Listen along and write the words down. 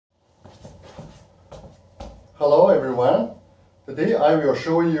Hello everyone. Today I will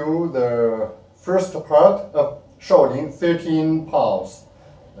show you the first part of Shaolin 13 Paws,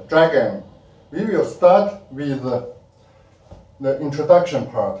 the Dragon. We will start with the introduction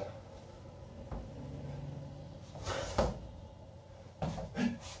part.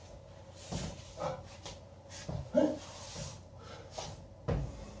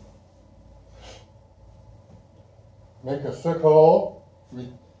 Make a circle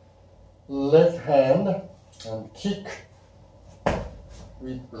with left hand and kick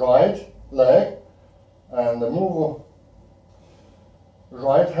with right leg and move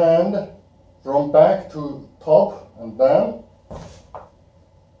right hand from back to top and then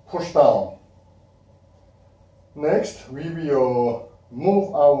push down. Next we will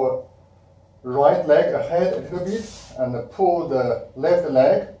move our right leg ahead a little bit and pull the left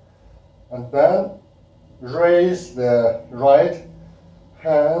leg and then raise the right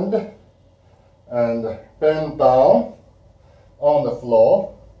hand and bend down on the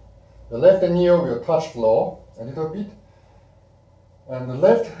floor. The left knee will touch floor a little bit. And the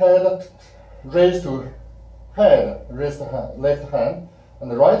left hand raise to head, raise the left hand. And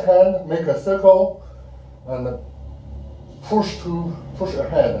the right hand make a circle and push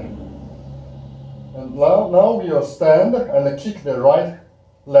ahead. And now we will stand and kick the right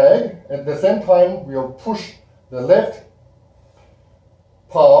leg. At the same time, we'll push the left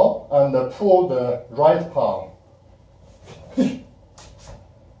paw and pull the right paw.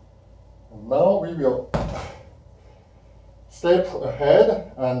 Now we will step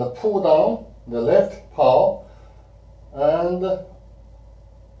ahead and pull down the left paw and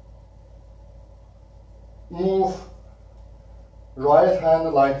move right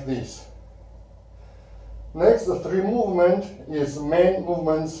hand like this. Next, the three movement is main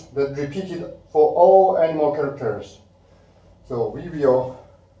movements that repeated for all animal characters. So we will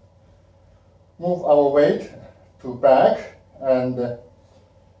move our weight to back and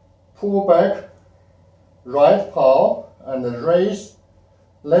pull back right paw and raise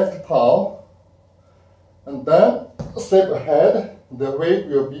left paw, and then step ahead. The weight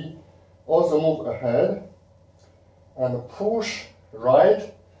will be also move ahead and push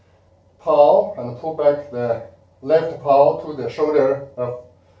right paw and pull back the left paw to the shoulder of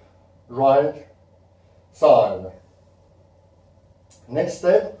right side. Next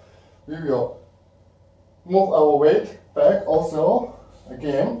step, we will move our weight back also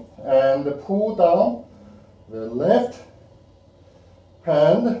again and pull down the left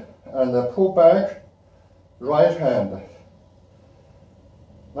hand and pull back right hand.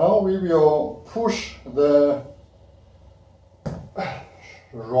 Now we will push the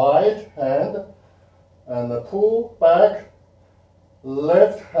right hand and pull back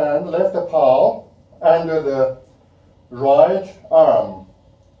left hand, left paw under the right arm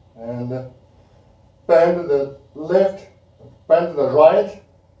and bend the right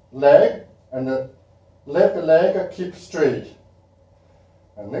leg and the left leg keep straight.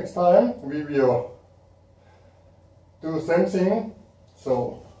 And next time we will do the same thing.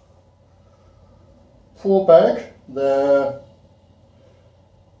 So pull back the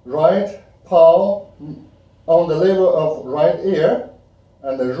right paw on the level of right ear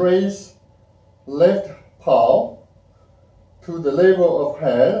and raise left paw to the level of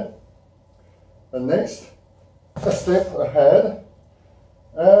head. The next, a step ahead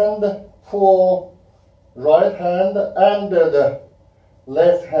and pull right hand under the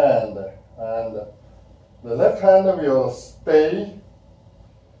left hand, and the left hand will stay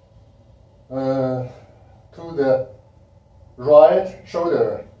to the right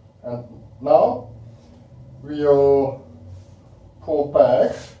shoulder. And now we'll pull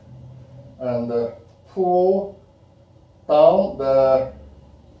back and pull down the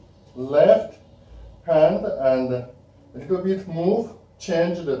left hand and a little bit move,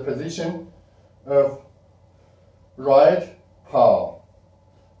 change the position of right paw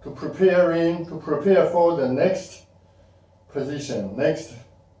to prepare for the next position, next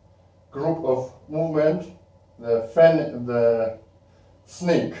group of movement, the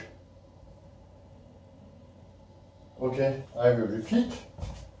snake. Okay, I will repeat.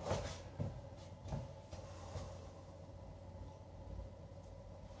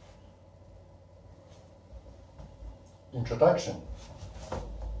 Introduction.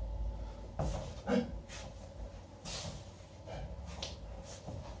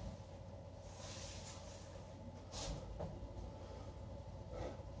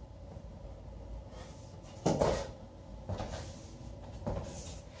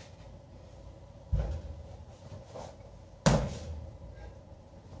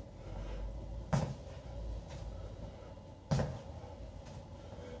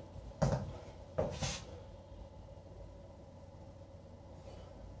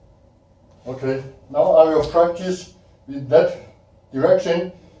 Okay, now I will practice with that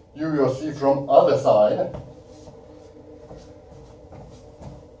direction. You will see from other side.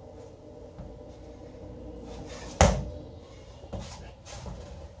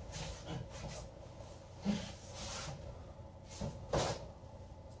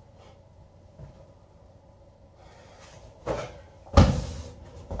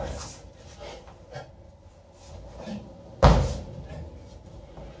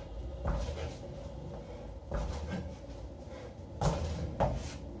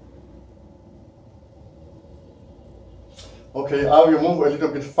 Okay, I will move a little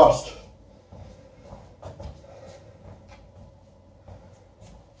bit fast.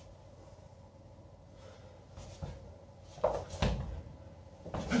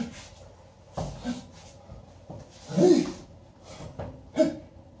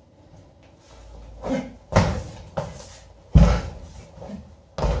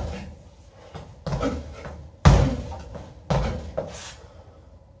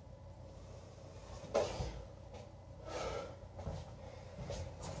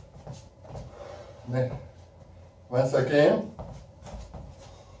 Once again.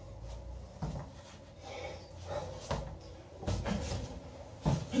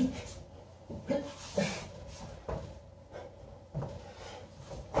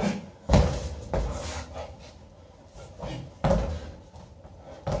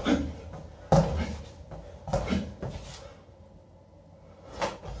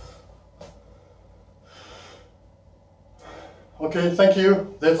 Okay, thank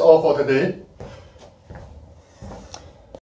you. That's all for today.